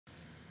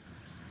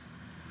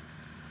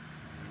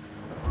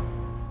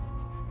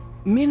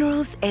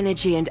Minerals,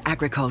 energy and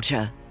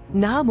agriculture,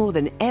 now more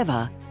than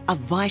ever, are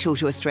vital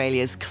to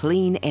Australia's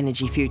clean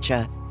energy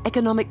future,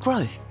 economic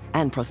growth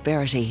and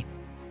prosperity.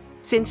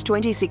 Since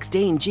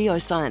 2016,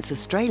 Geoscience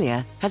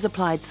Australia has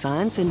applied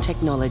science and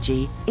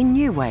technology in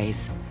new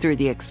ways through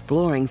the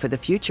Exploring for the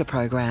Future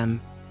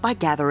program. By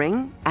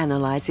gathering,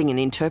 analysing and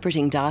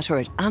interpreting data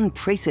at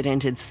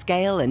unprecedented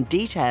scale and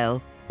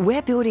detail,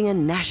 we're building a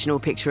national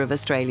picture of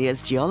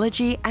Australia's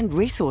geology and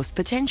resource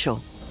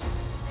potential.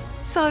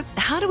 So,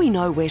 how do we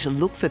know where to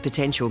look for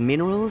potential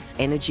minerals,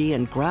 energy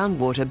and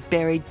groundwater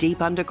buried deep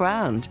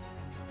underground?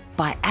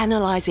 By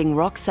analysing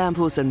rock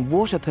samples and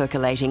water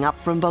percolating up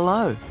from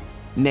below,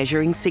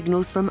 measuring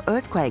signals from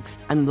earthquakes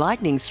and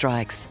lightning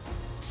strikes,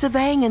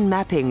 surveying and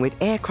mapping with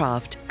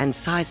aircraft and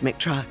seismic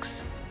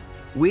trucks.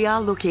 We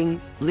are looking,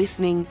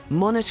 listening,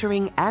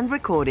 monitoring and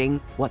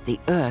recording what the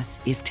Earth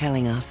is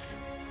telling us.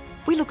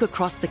 We look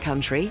across the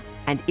country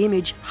and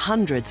image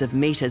hundreds of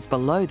metres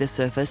below the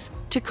surface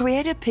to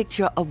create a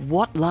picture of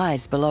what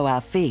lies below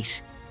our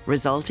feet,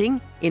 resulting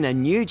in a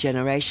new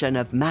generation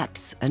of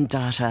maps and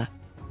data.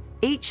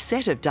 Each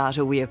set of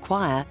data we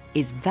acquire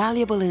is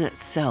valuable in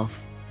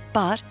itself,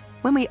 but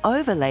when we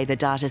overlay the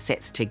data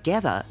sets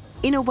together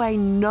in a way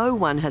no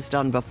one has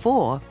done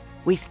before,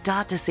 we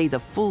start to see the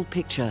full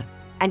picture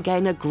and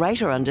gain a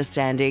greater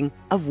understanding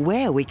of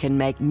where we can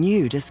make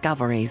new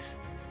discoveries.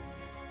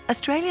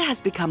 Australia has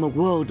become a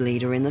world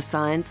leader in the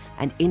science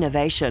and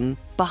innovation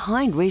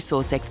behind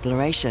resource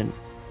exploration.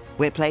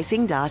 We're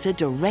placing data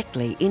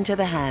directly into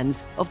the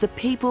hands of the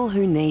people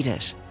who need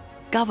it.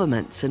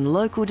 Governments and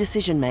local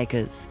decision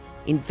makers,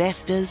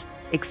 investors,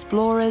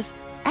 explorers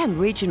and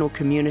regional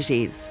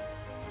communities,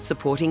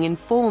 supporting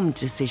informed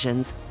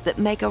decisions that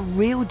make a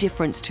real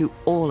difference to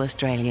all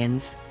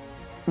Australians.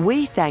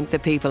 We thank the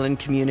people and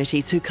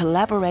communities who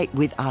collaborate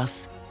with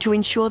us to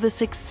ensure the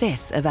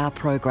success of our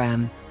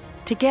program.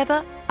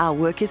 Together, our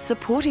work is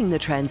supporting the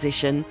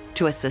transition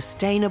to a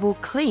sustainable,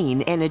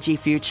 clean energy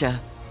future,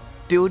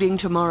 building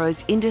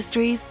tomorrow's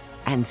industries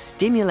and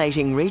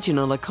stimulating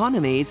regional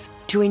economies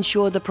to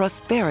ensure the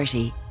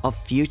prosperity of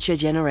future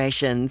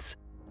generations.